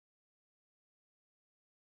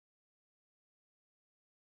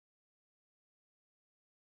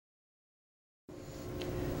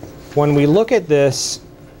when we look at this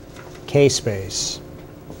K-space,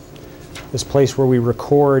 this place where we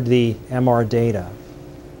record the MR data,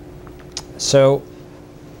 so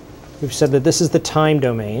we've said that this is the time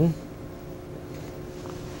domain,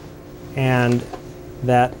 and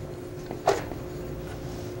that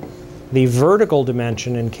the vertical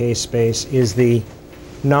dimension in K-space is the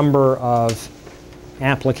number of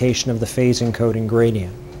application of the phase encoding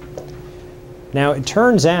gradient. Now, it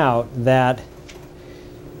turns out that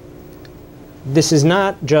this is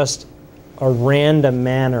not just a random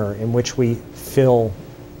manner in which we fill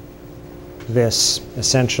this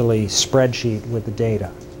essentially spreadsheet with the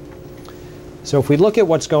data. So if we look at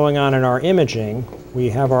what's going on in our imaging, we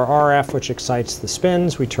have our RF, which excites the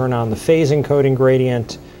spins. We turn on the phase encoding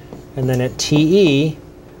gradient, and then at TE,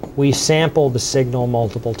 we sample the signal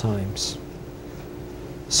multiple times.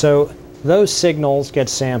 So those signals get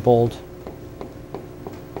sampled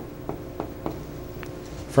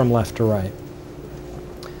from left to right.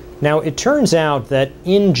 Now, it turns out that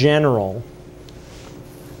in general,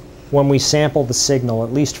 when we sample the signal,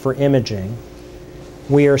 at least for imaging,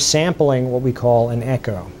 we are sampling what we call an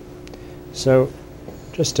echo. So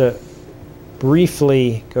just to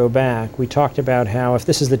briefly go back, we talked about how if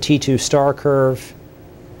this is the T2 star curve,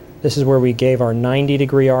 this is where we gave our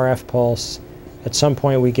 90-degree RF pulse. At some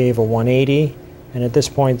point we gave a 180, and at this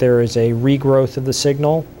point there is a regrowth of the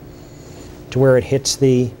signal to where it hits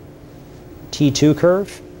the T2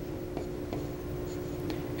 curve.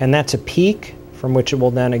 And that's a peak from which it will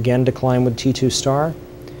then again decline with T2 star.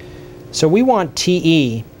 So we want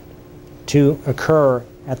TE to occur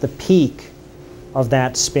at the peak of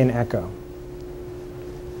that spin echo.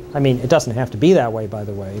 I mean, it doesn't have to be that way, by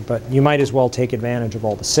the way, but you might as well take advantage of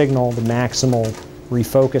all the signal, the maximal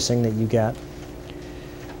refocusing that you get.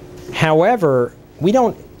 However, we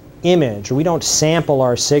don't image, or we don't sample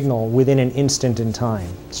our signal within an instant in time.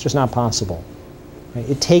 It's just not possible. Right?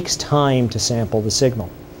 It takes time to sample the signal.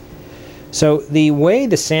 So the way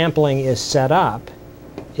the sampling is set up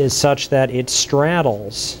is such that it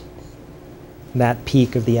straddles that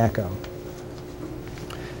peak of the echo.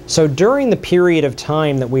 So during the period of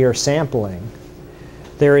time that we are sampling,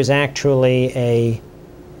 there is actually a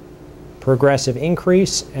progressive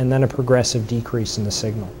increase and then a progressive decrease in the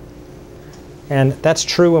signal. And that's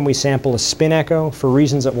true when we sample a spin echo for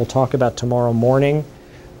reasons that we'll talk about tomorrow morning.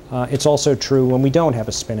 It's also true when we don't have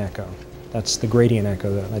a spin echo. That's the gradient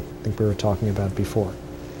echo that I think we were talking about before.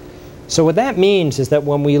 So what that means is that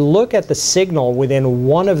when we look at the signal within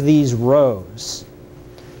one of these rows,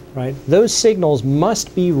 right, those signals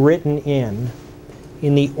must be written in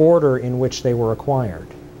the order in which they were acquired.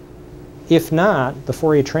 If not, the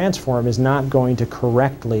Fourier transform is not going to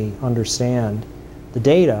correctly understand the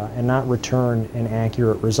data and not return an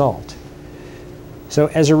accurate result. So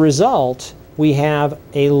as a result, we have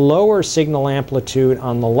a lower signal amplitude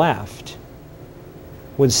on the left,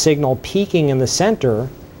 with signal peaking in the center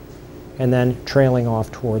and then trailing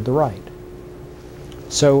off toward the right.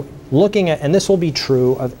 So looking at, and this will be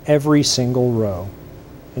true of every single row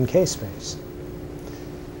in K-space.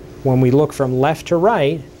 When we look from left to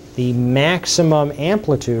right, the maximum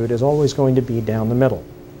amplitude is always going to be down the middle.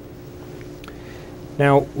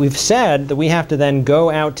 Now, we've said that we have to then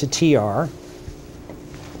go out to TR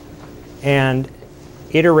and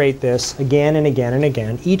iterate this again and again and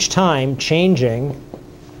again, each time changing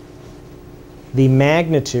the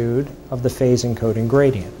magnitude of the phase encoding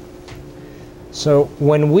gradient. So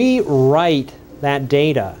when we write that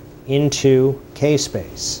data into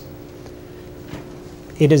K-space,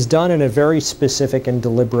 it is done in a very specific and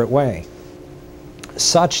deliberate way,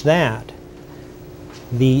 such that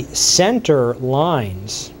the center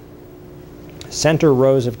lines, center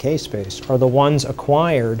rows of K-space, are the ones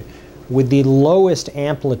acquired with the lowest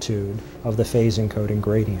amplitude of the phase encoding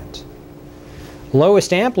gradient.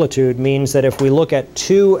 Lowest amplitude means that if we look at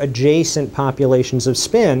two adjacent populations of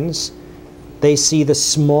spins, they see the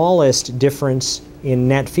smallest difference in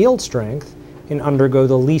net field strength and undergo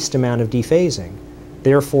the least amount of dephasing.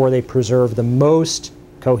 Therefore, they preserve the most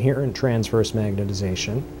coherent transverse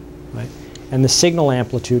magnetization, right? And the signal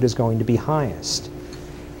amplitude is going to be highest.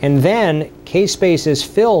 And then K-space is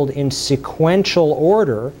filled in sequential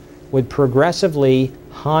order with progressively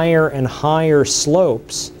higher and higher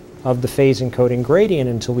slopes of the phase encoding gradient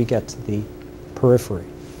until we get to the periphery.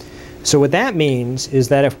 So what that means is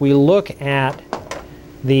that if we look at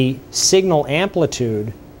the signal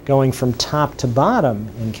amplitude going from top to bottom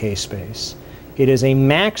in K-space, it is a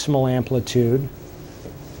maximal amplitude,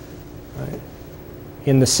 right,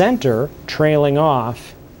 in the center, trailing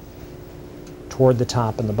off toward the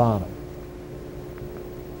top and the bottom.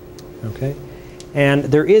 Okay? And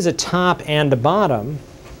there is a top and a bottom,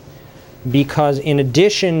 because in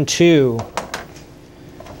addition to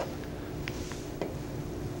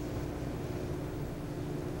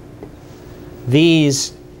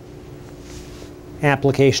these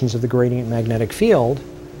applications of the gradient magnetic field,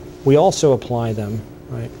 we also apply them,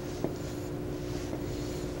 right,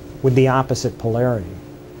 with the opposite polarity.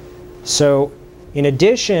 So in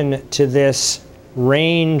addition to this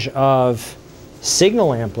range of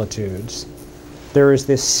signal amplitudes, there is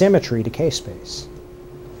this symmetry to K-space,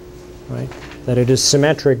 right? That it is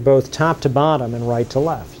symmetric both top to bottom and right to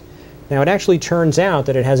left. Now it actually turns out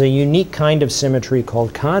that it has a unique kind of symmetry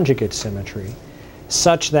called conjugate symmetry,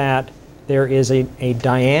 such that there is a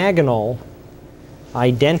diagonal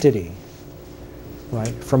identity,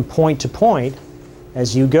 right, from point to point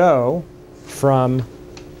as you go from,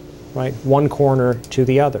 right, one corner to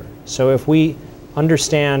the other. So if we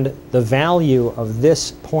understand the value of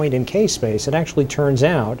this point in K-space, it actually turns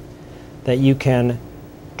out that you can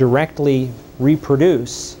directly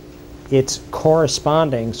reproduce its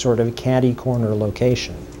corresponding sort of caddy-corner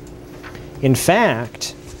location. In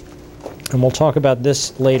fact, and we'll talk about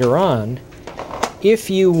this later on, if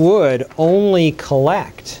you would only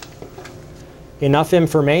collect enough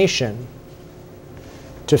information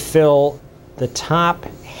to fill the top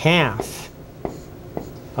half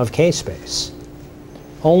of K-space,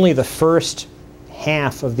 only the first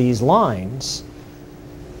half of these lines,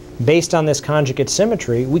 based on this conjugate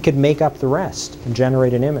symmetry, we could make up the rest and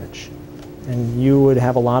generate an image. And you would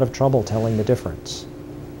have a lot of trouble telling the difference.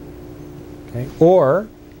 Okay? Or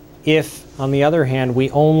if, on the other hand,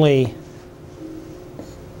 we only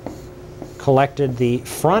collected the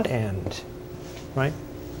front end, right,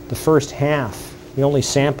 the first half, we only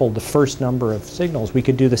sampled the first number of signals, we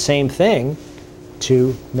could do the same thing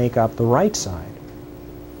to make up the right side.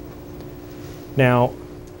 Now,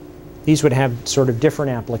 these would have sort of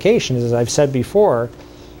different applications. As I've said before,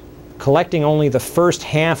 collecting only the first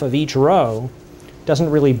half of each row doesn't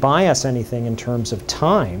really buy us anything in terms of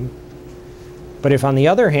time. But if, on the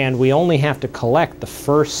other hand, we only have to collect the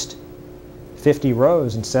first 50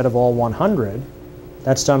 rows instead of all 100,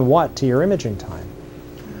 that's done what to your imaging time?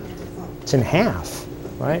 It's in half,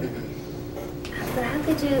 right? But how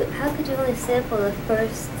could you only sample the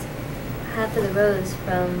first half of the rows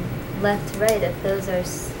from left to right if those are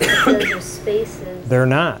spaces? They're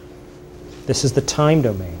not. This is the time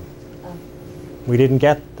domain. Oh. We didn't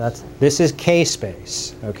get that. This is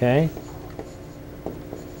K-space, okay?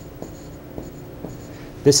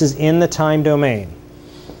 This is in the time domain,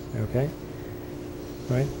 okay?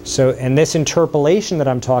 Right? So, and this interpolation that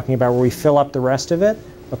I'm talking about, where we fill up the rest of it,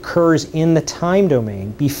 occurs in the time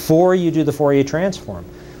domain before you do the Fourier transform.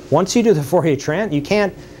 Once you do the Fourier transform, you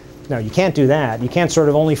can't do that. You can't sort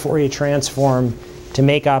of only Fourier transform to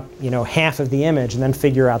make up, half of the image and then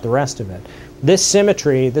figure out the rest of it. This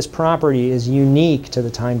symmetry, this property, is unique to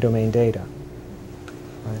the time domain data.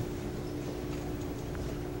 Right?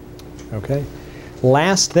 Okay.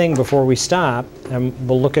 Last thing before we stop, and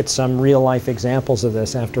we'll look at some real-life examples of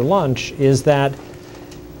this after lunch, is that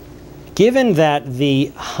given that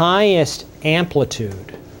the highest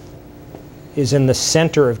amplitude is in the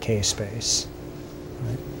center of K-space,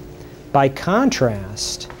 right, by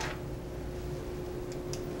contrast,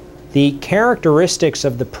 the characteristics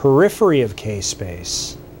of the periphery of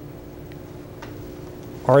K-space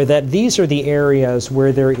are that these are the areas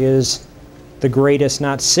where there is the greatest,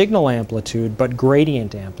 not signal amplitude, but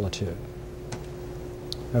gradient amplitude.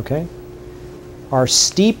 Okay? Our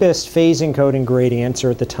steepest phase encoding gradients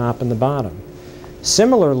are at the top and the bottom.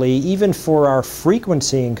 Similarly, even for our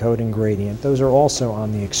frequency encoding gradient, those are also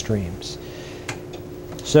on the extremes.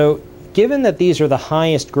 So, given that these are the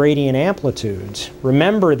highest gradient amplitudes,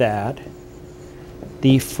 remember that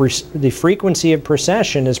the frequency of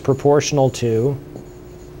precession is proportional to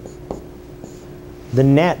the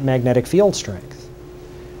net magnetic field strength.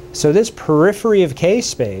 So this periphery of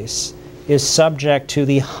K-space is subject to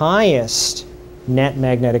the highest net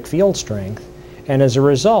magnetic field strength, and as a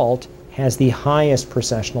result has the highest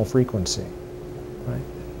precessional frequency. Right?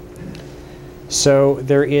 So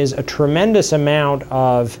there is a tremendous amount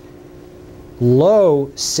of low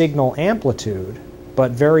signal amplitude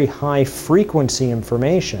but very high frequency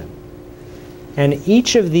information. And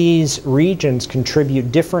each of these regions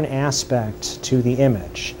contribute different aspects to the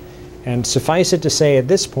image. And suffice it to say at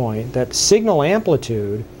this point that signal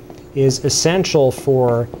amplitude is essential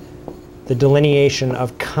for the delineation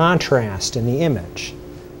of contrast in the image.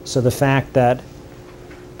 So the fact that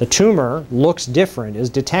the tumor looks different is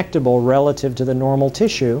detectable relative to the normal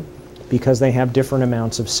tissue because they have different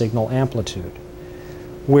amounts of signal amplitude.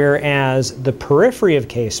 Whereas the periphery of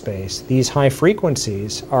K-space, these high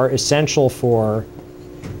frequencies, are essential for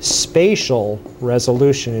spatial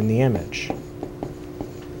resolution in the image.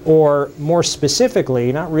 Or more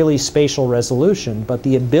specifically, not really spatial resolution, but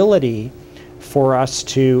the ability for us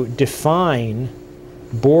to define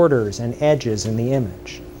borders and edges in the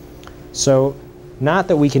image. So not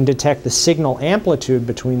that we can detect the signal amplitude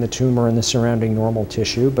between the tumor and the surrounding normal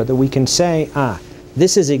tissue, but that we can say,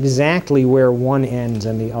 this is exactly where one ends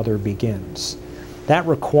and the other begins. That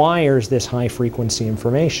requires this high frequency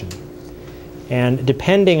information. And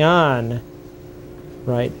depending on,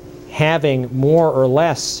 right, having more or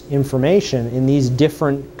less information in these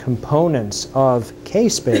different components of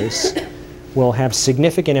K-space will have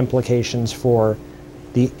significant implications for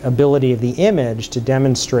the ability of the image to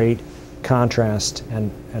demonstrate contrast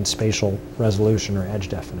and spatial resolution or edge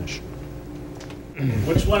definition.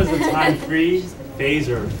 Which one is the time-free, phase,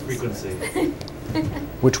 or frequency?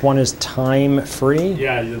 Which one is time-free?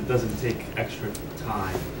 Yeah, it doesn't take extra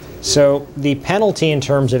time. So the penalty in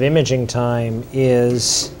terms of imaging time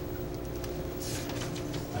is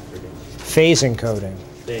phase encoding.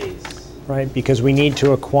 Phase. Right, because we need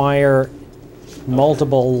to acquire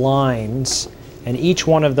multiple lines, and each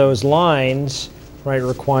one of those lines, right,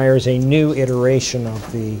 requires a new iteration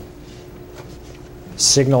of the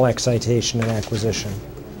signal excitation and acquisition.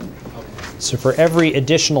 So for every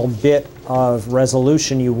additional bit of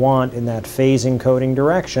resolution you want in that phase encoding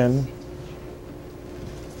direction,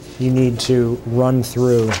 you need to run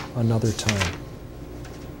through another time.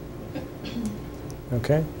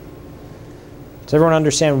 Okay? Does everyone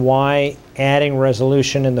understand why adding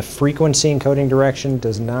resolution in the frequency encoding direction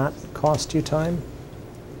does not cost you time?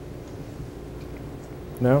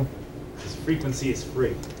 No? This frequency is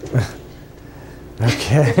free.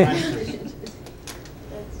 Okay.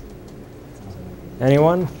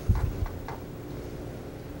 Anyone?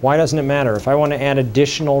 Why doesn't it matter? If I want to add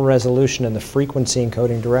additional resolution in the frequency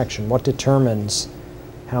encoding direction, what determines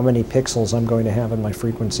how many pixels I'm going to have in my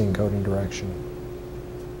frequency encoding direction?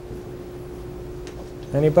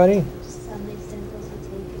 Anybody? Just how many samples we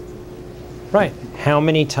take at TE. Right. How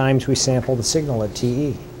many times we sample the signal at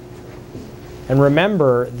TE. And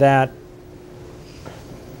remember that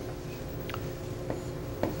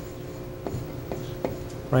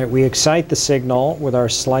we excite the signal with our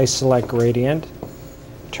slice select gradient,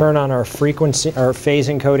 turn on our frequency, our phase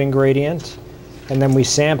encoding gradient, and then we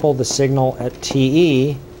sample the signal at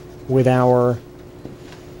TE with our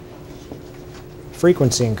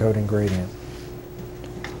frequency encoding gradient.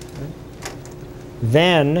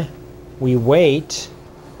 Then we wait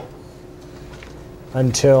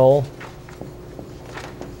until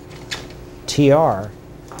TR,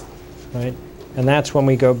 right? And that's when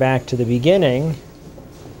we go back to the beginning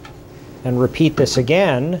and repeat this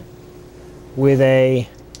again with a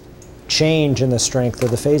change in the strength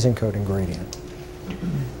of the phase encoding gradient.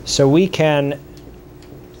 So we can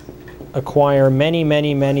acquire many,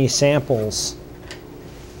 many, many samples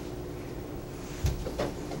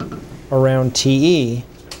around TE,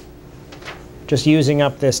 just using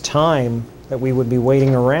up this time that we would be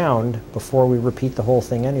waiting around before we repeat the whole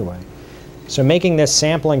thing anyway. So making this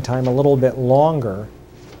sampling time a little bit longer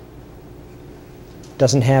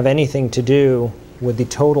doesn't have anything to do with the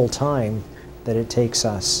total time that it takes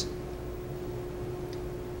us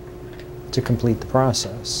to complete the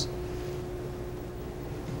process.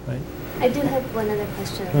 Right? I do have one other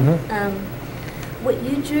question. Mm-hmm. What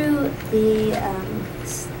you drew the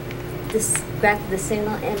this graph of the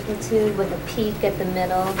signal amplitude with a peak at the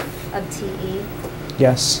middle of TE.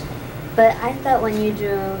 Yes. But I thought when you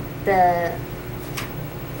drew the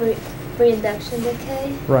free induction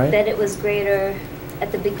decay, right, that it was greater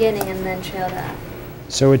at the beginning and then trailed off.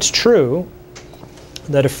 So it's true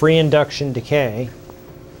that a free induction decay,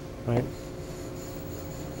 right,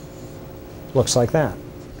 looks like that.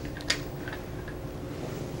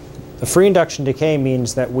 A free induction decay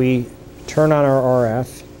means that we turn on our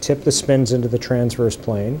RF, tip the spins into the transverse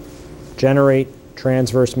plane, generate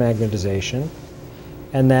transverse magnetization,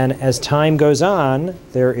 and then as time goes on,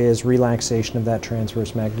 there is relaxation of that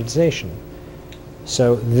transverse magnetization.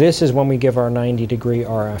 So this is when we give our 90-degree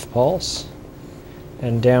RF pulse,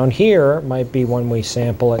 and down here might be when we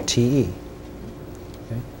sample at TE.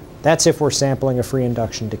 Okay? That's if we're sampling a free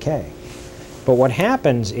induction decay. But what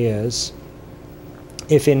happens is,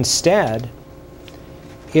 if instead,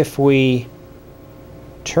 if we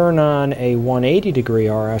turn on a 180-degree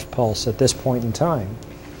RF pulse at this point in time,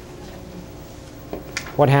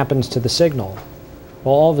 what happens to the signal?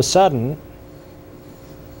 Well, all of a sudden,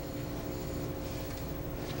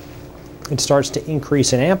 it starts to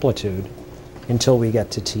increase in amplitude until we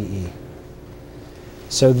get to TE.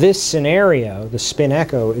 So this scenario, the spin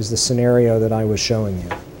echo, is the scenario that I was showing you.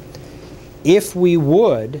 if we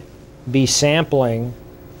would be sampling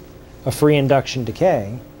a free induction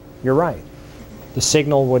decay, you're right. The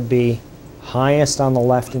signal would be highest on the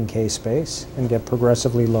left in k-space and get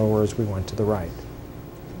progressively lower as we went to the right.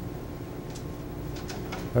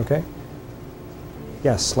 Okay?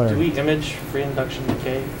 Yes, Larry? Do we image free induction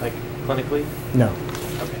decay, like clinically? No.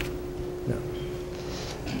 Okay. No.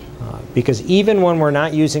 Because even when we're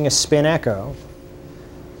not using a spin echo,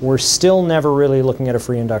 we're still never really looking at a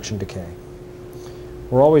free induction decay.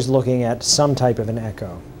 We're always looking at some type of an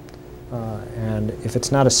echo. And if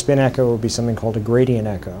it's not a spin echo, it would be something called a gradient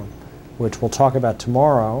echo, which we'll talk about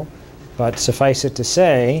tomorrow. But suffice it to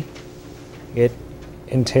say, it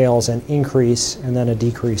entails an increase and then a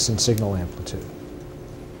decrease in signal amplitude.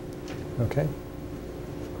 Okay?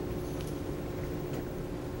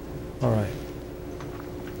 All right.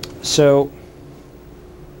 So,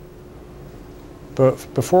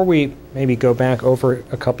 before we maybe go back over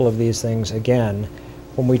a couple of these things again,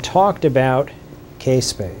 when we talked about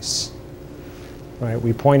k-space, right,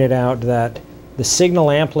 we pointed out that the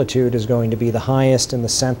signal amplitude is going to be the highest in the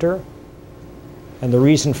center. And the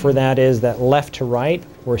reason for that is that left to right,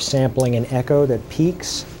 we're sampling an echo that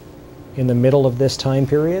peaks in the middle of this time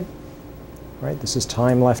period. Right? This is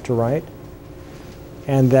time left to right.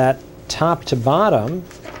 And that top to bottom,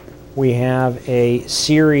 we have a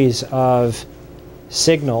series of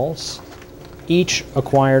signals, each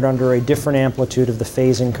acquired under a different amplitude of the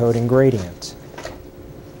phase encoding gradient.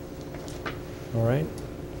 All right?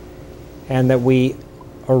 And that we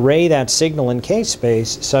array that signal in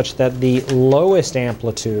k-space such that the lowest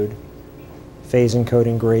amplitude phase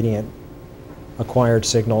encoding gradient acquired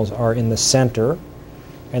signals are in the center,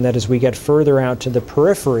 and that as we get further out to the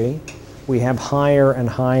periphery, we have higher and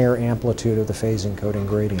higher amplitude of the phase encoding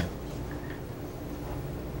gradient.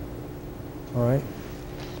 All right?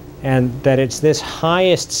 And that it's this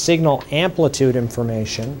highest signal amplitude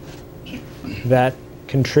information that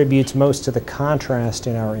contributes most to the contrast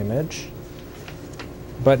in our image,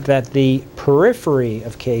 but that the periphery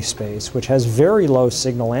of k-space, which has very low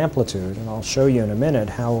signal amplitude, and I'll show you in a minute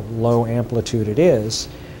how low amplitude it is,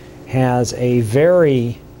 has a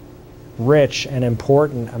very rich and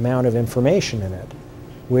important amount of information in it,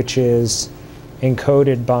 which is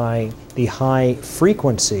encoded by the high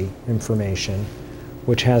frequency information,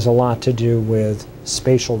 which has a lot to do with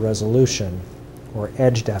spatial resolution, or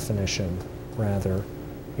edge definition, rather,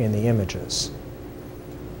 in the images.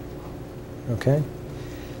 Okay?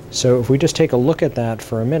 So if we just take a look at that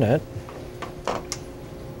for a minute.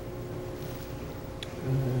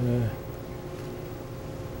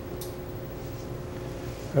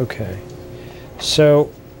 Okay. So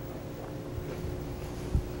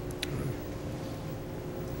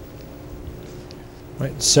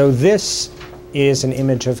right, so this is an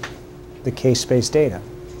image of the k-space data.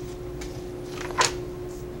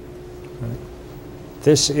 Right.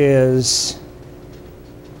 This is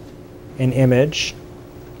an image.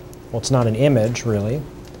 Well, it's not an image, really,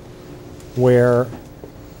 where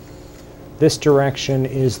this direction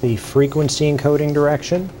is the frequency encoding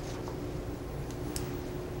direction,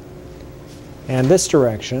 and this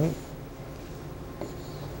direction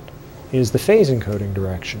is the phase encoding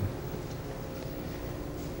direction.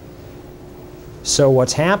 So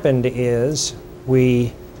what's happened is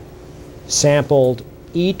we sampled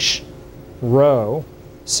each row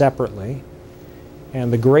separately,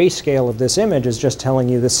 and the grayscale of this image is just telling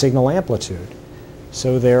you the signal amplitude.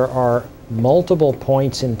 So there are multiple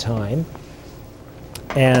points in time,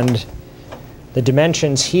 and the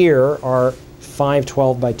dimensions here are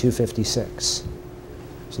 512 by 256.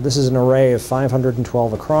 So this is an array of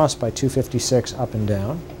 512 across by 256 up and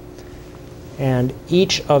down. And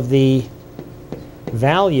each of the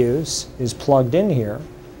values is plugged in here,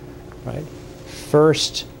 right?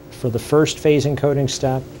 First, for the first phase encoding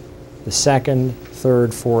step, the second,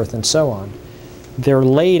 third, fourth, and so on. They're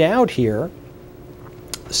laid out here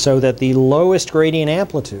so that the lowest gradient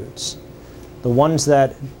amplitudes, the ones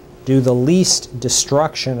that do the least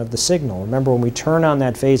destruction of the signal. Remember, when we turn on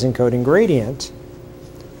that phase encoding gradient,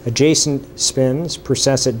 adjacent spins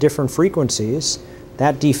process at different frequencies.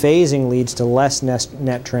 That dephasing leads to less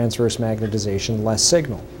net transverse magnetization, less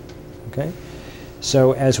signal. Okay?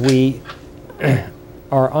 So as we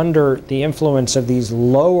are under the influence of these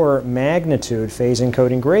lower magnitude phase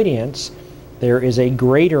encoding gradients, there is a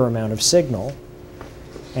greater amount of signal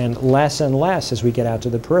and less as we get out to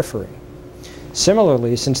the periphery.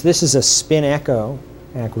 Similarly, since this is a spin echo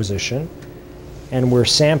acquisition, and we're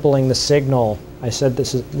sampling the signal, I said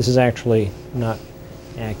this is actually not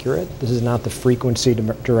accurate. This is not the frequency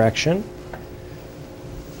direction.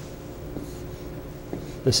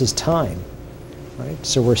 This is time. Right?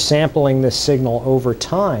 So we're sampling this signal over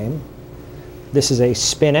time. This is a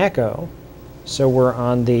spin echo, so we're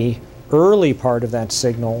on the early part of that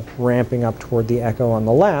signal, ramping up toward the echo on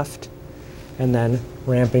the left, and then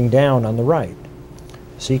ramping down on the right.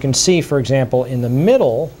 So you can see, for example, in the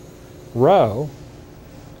middle row,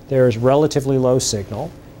 there's relatively low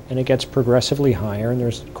signal, and it gets progressively higher, and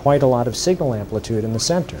there's quite a lot of signal amplitude in the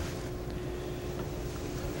center.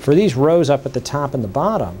 For these rows up at the top and the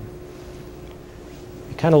bottom,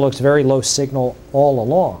 it kind of looks very low signal all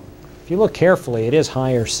along. If you look carefully, it is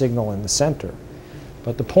higher signal in the center.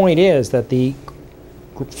 But the point is that the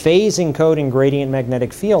phase encoding gradient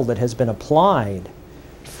magnetic field that has been applied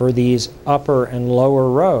for these upper and lower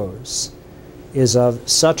rows is of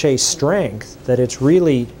such a strength that it's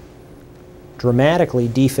really dramatically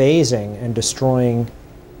dephasing and destroying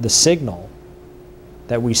the signal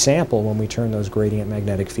that we sample when we turn those gradient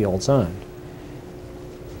magnetic fields on.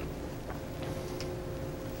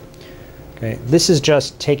 Okay, this is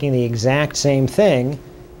just taking the exact same thing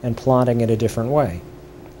and plotting it a different way.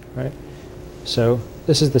 Right? So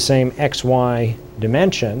this is the same XY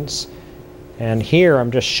dimensions, and here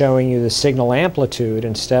I'm just showing you the signal amplitude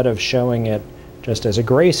instead of showing it just as a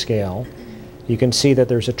grayscale. You can see that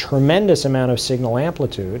there's a tremendous amount of signal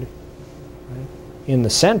amplitude, right, in the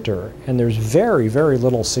center, and there's very, very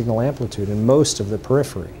little signal amplitude in most of the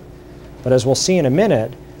periphery. But as we'll see in a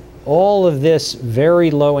minute, all of this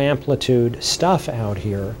very low amplitude stuff out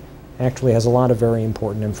here actually has a lot of very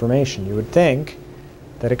important information. You would think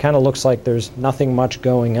that it kind of looks like there's nothing much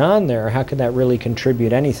going on there. How could that really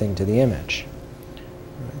contribute anything to the image?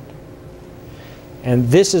 Right. And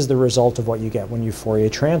this is the result of what you get when you Fourier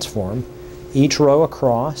transform each row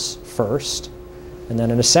across first, and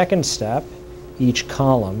then in a second step, each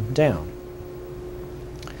column down.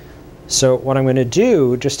 So what I'm going to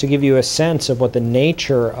do, just to give you a sense of what the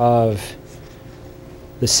nature of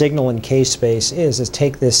the signal in K-space is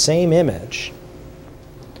take this same image,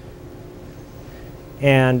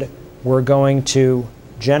 and we're going to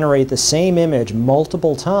generate the same image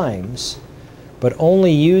multiple times, but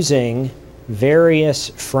only using various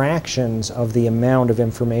fractions of the amount of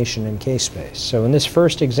information in K-space. So in this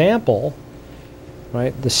first example,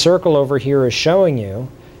 right, the circle over here is showing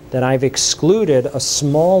you that I've excluded a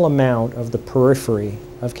small amount of the periphery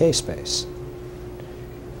of K-space.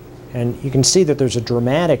 And you can see that there's a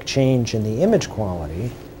dramatic change in the image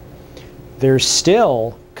quality. There's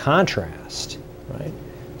still contrast, right?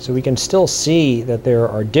 So we can still see that there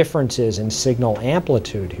are differences in signal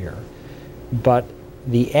amplitude here, but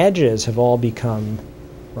the edges have all become,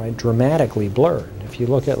 right, dramatically blurred. If you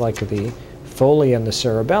look at like the fovea and the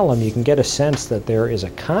cerebellum, you can get a sense that there is a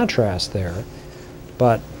contrast there,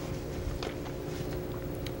 but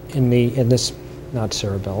in this, not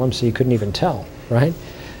cerebellum, so you couldn't even tell, right?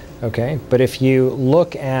 Okay, but if you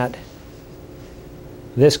look at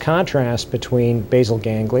this contrast between basal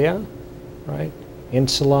ganglia, right,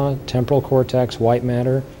 insula, temporal cortex, white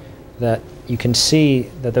matter, that you can see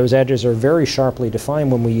that those edges are very sharply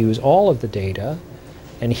defined when we use all of the data,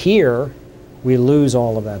 and here we lose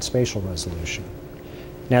all of that spatial resolution.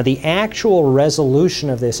 Now the actual resolution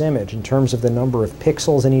of this image in terms of the number of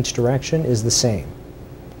pixels in each direction is the same.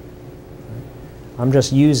 I'm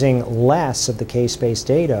just using less of the K-space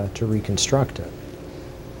data to reconstruct it.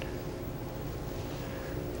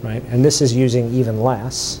 Right? And this is using even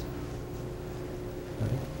less.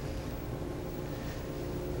 Right?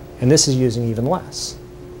 And this is using even less.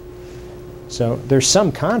 So there's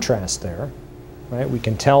some contrast there. Right? We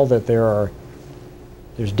can tell that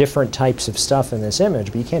there's different types of stuff in this image,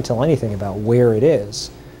 but you can't tell anything about where it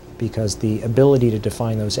is because the ability to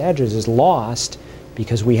define those edges is lost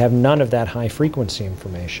because we have none of that high frequency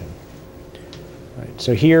information. Right,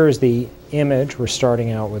 so here's the image we're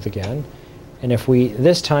starting out with again. And if we,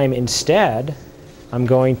 this time instead, I'm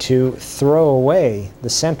going to throw away the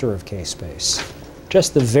center of K-space.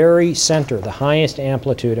 Just the very center, the highest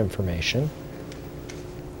amplitude information.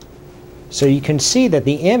 So you can see that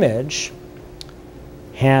the image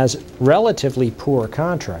has relatively poor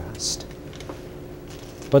contrast,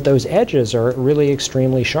 but those edges are really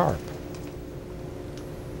extremely sharp.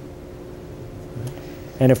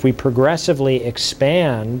 And if we progressively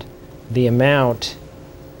expand the amount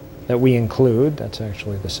that we include, that's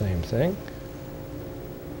actually the same thing.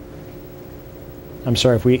 I'm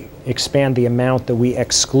sorry, if we expand the amount that we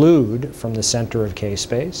exclude from the center of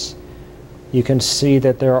K-space, you can see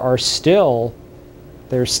that there's still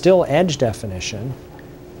edge definition,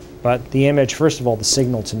 but the image, first of all, the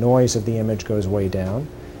signal to noise of the image goes way down.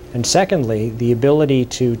 And secondly, the ability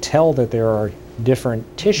to tell that there are different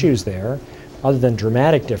tissues there, other than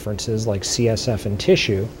dramatic differences like CSF and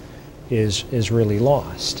tissue, is really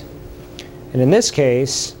lost. And in this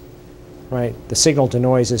case, right, the signal to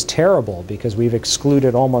noise is terrible because we've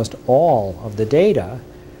excluded almost all of the data,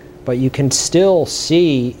 but you can still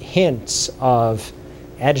see hints of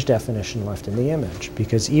edge definition left in the image,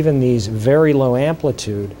 because even these very low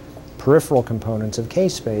amplitude peripheral components of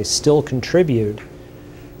K-space still contribute,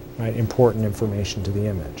 right, important information to the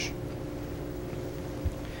image.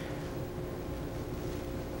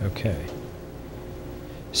 Okay.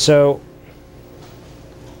 So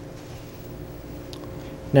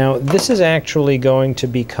now this is actually going to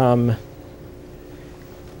become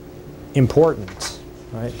important,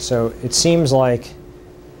 right? So it seems like,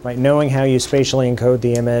 right, knowing how you spatially encode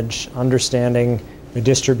the image, understanding the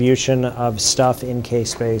distribution of stuff in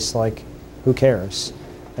K-space, like, who cares?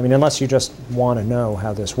 I mean, unless you just want to know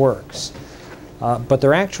how this works. But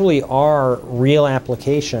there actually are real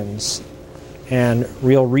applications and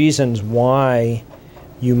real reasons why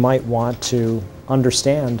you might want to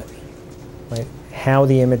understand, right, how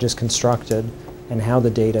the image is constructed and how the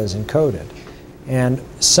data is encoded. And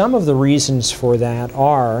some of the reasons for that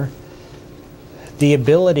are the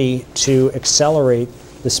ability to accelerate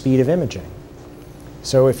the speed of imaging.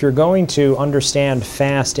 So if you're going to understand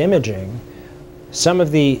fast imaging, some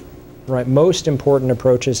of the, right, most important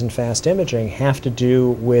approaches in fast imaging have to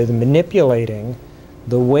do with manipulating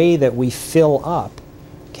the way that we fill up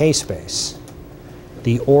K-space,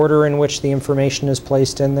 the order in which the information is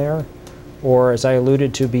placed in there, or, as I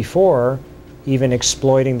alluded to before, even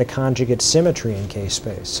exploiting the conjugate symmetry in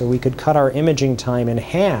K-space. So we could cut our imaging time in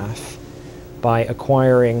half by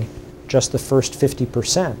acquiring just the first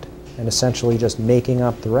 50% and essentially just making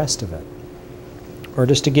up the rest of it. Or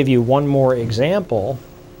just to give you one more example,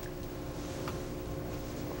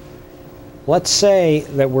 let's say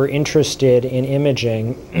that we're interested in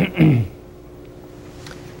imaging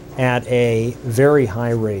at a very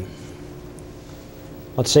high rate.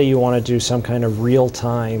 Let's say you want to do some kind of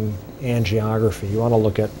real-time angiography. You want to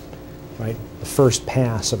look at, right, the first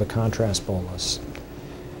pass of a contrast bolus.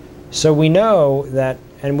 So we know that,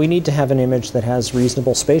 and we need to have an image that has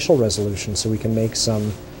reasonable spatial resolution so we can make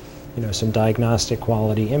some, some diagnostic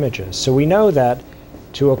quality images. So we know that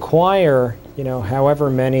to acquire, however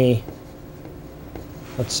many,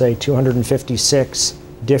 let's say 256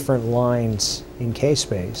 different lines in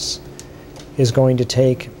K-space is going to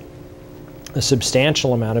take a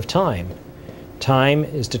substantial amount of time. Time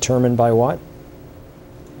is determined by what?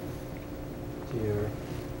 TR.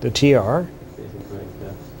 The TR. Phase encoding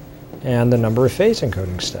steps. And the number of phase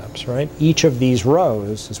encoding steps, right? Each of these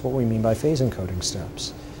rows is what we mean by phase encoding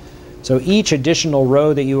steps. So each additional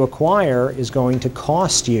row that you acquire is going to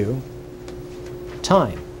cost you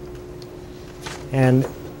time. And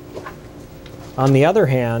on the other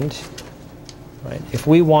hand, right, if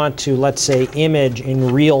we want to, let's say, image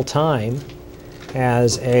in real time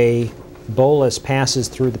as a bolus passes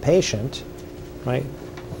through the patient, right,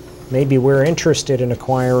 maybe we're interested in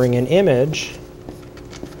acquiring an image,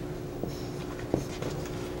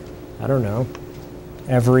 I don't know,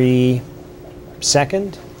 every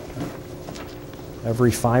second,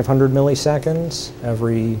 every 500 milliseconds,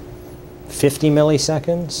 every 50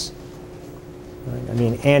 milliseconds. Right? I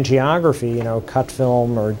mean, angiography, cut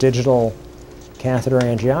film or digital catheter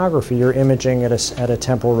angiography, you're imaging at a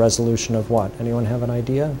temporal resolution of what? Anyone have an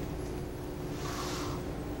idea?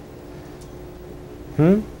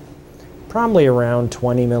 Probably around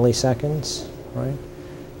 20 milliseconds, right?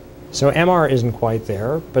 So MR isn't quite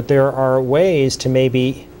there, but there are ways to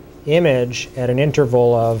maybe image at an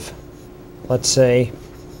interval of, let's say,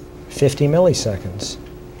 50 milliseconds,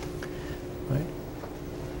 right?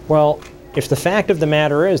 Well, if the fact of the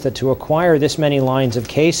matter is that to acquire this many lines of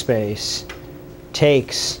K-space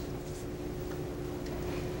takes,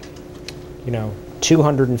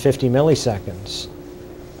 250 milliseconds,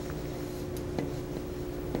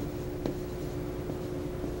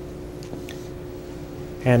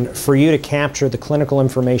 and for you to capture the clinical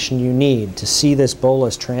information you need to see this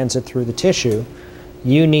bolus transit through the tissue,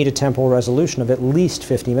 you need a temporal resolution of at least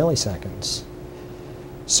 50 milliseconds.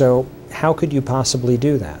 So how could you possibly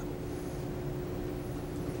do that?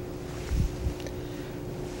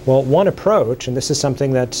 Well, one approach, and this is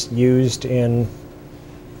something that's used in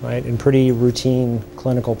pretty routine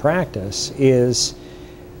clinical practice, is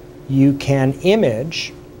you can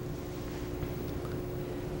image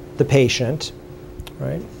the patient,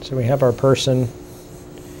 right? So we have our person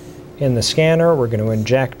in the scanner. We're going to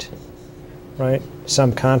inject, right,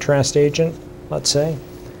 some contrast agent, let's say,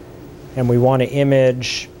 and we want to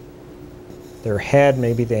image their head.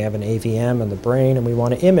 Maybe they have an AVM in the brain, and we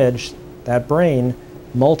want to image that brain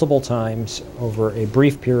multiple times over a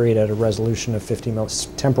brief period at a resolution of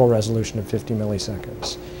temporal resolution of 50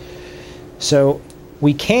 milliseconds. So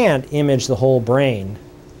we can't image the whole brain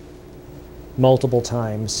multiple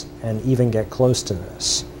times and even get close to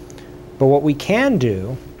this. But what we can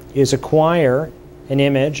do is acquire an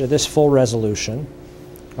image at this full resolution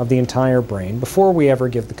of the entire brain before we ever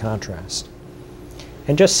give the contrast.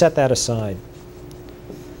 And just set that aside.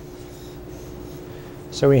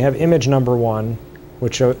 So we have image number 1,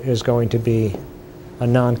 which is going to be a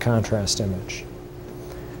non-contrast image.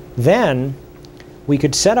 Then we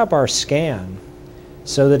could set up our scan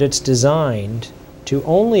so that it's designed to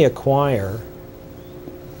only acquire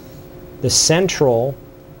the central,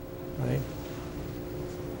 right,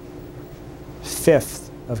 fifth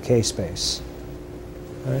of K-space.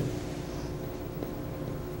 Right?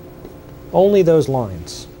 Only those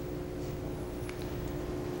lines.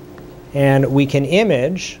 And we can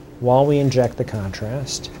image while we inject the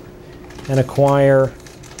contrast and acquire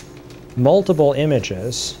multiple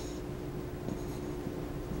images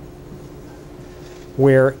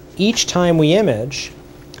where each time we image,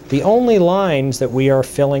 the only lines that we are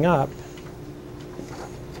filling up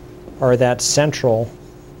are that central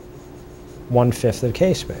 1/5 of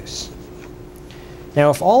K-space. Now,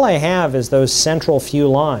 if all I have is those central few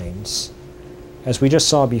lines, as we just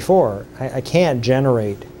saw before, I can't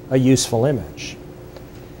generate a useful image.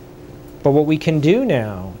 But what we can do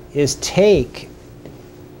now is take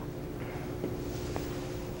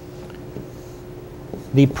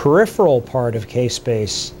the peripheral part of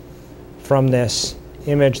K-space from this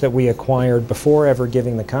image that we acquired before ever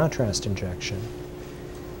giving the contrast injection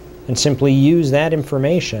and simply use that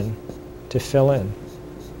information to fill in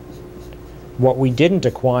what we didn't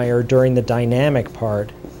acquire during the dynamic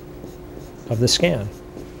part of the scan.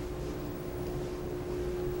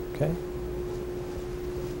 Okay?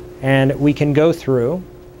 And we can go through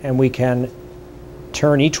and we can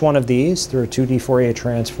turn each one of these through a 2D Fourier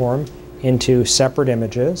transform into separate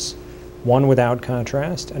images, one without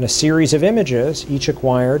contrast, and a series of images, each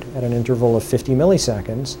acquired at an interval of 50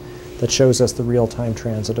 milliseconds, that shows us the real-time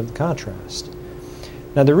transit of the contrast.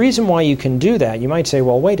 Now, the reason why you can do that, you might say,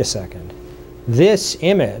 well, wait a second. This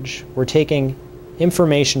image, we're taking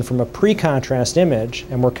information from a pre-contrast image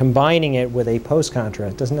and we're combining it with a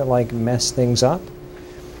post-contrast. Doesn't it like mess things up?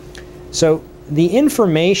 So the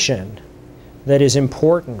information that is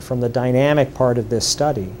important from the dynamic part of this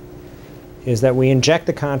study is that we inject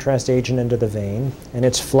the contrast agent into the vein and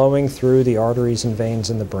it's flowing through the arteries and veins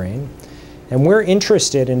in the brain. And we're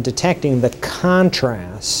interested in detecting the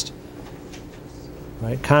contrast,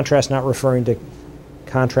 right? Contrast not referring to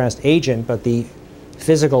contrast agent, but the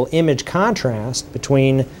physical image contrast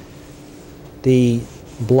between the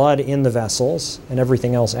blood in the vessels and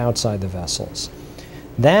everything else outside the vessels.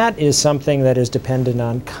 That is something that is dependent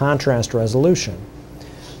on contrast resolution,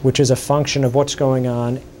 which is a function of what's going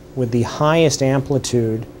on with the highest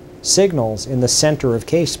amplitude signals in the center of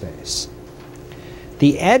K-space.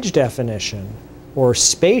 The edge definition, or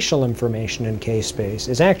spatial information in K-space,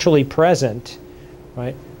 is actually present,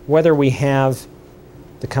 right, whether we have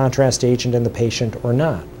the contrast agent in the patient or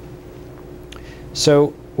not. So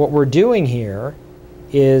what we're doing here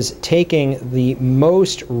is taking the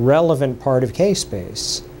most relevant part of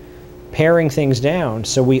K-space, paring things down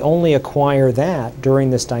so we only acquire that during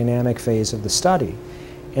this dynamic phase of the study.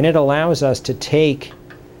 And it allows us to take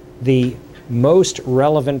the most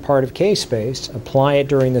relevant part of K-space, apply it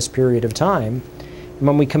during this period of time, and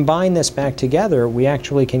when we combine this back together, we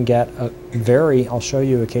actually can get a very, I'll show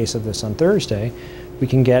you a case of this on Thursday, we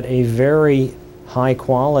can get a very high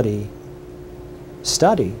quality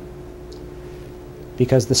study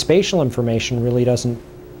because the spatial information really doesn't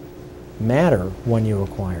matter when you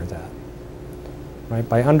acquire that. Right?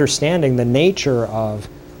 By understanding the nature of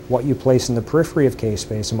what you place in the periphery of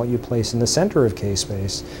K-space and what you place in the center of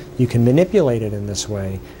K-space, you can manipulate it in this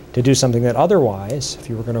way to do something that otherwise, if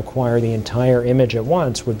you were going to acquire the entire image at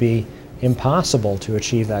once, would be impossible to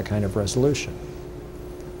achieve that kind of resolution.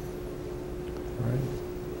 Right.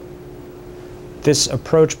 This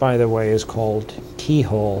approach, by the way, is called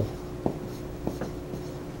keyhole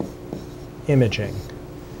imaging,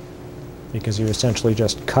 because you essentially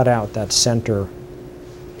just cut out that center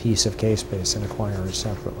piece of K-space and acquire it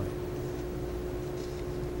separately.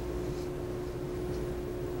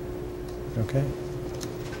 Okay?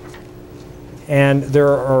 And there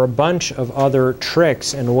are a bunch of other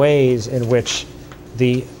tricks and ways in which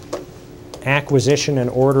the acquisition and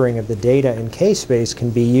ordering of the data in K-space can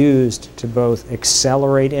be used to both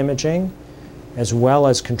accelerate imaging as well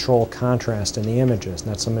as control contrast in the images. And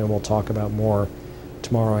that's something we'll talk about more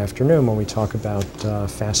tomorrow afternoon when we talk about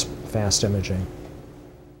fast imaging.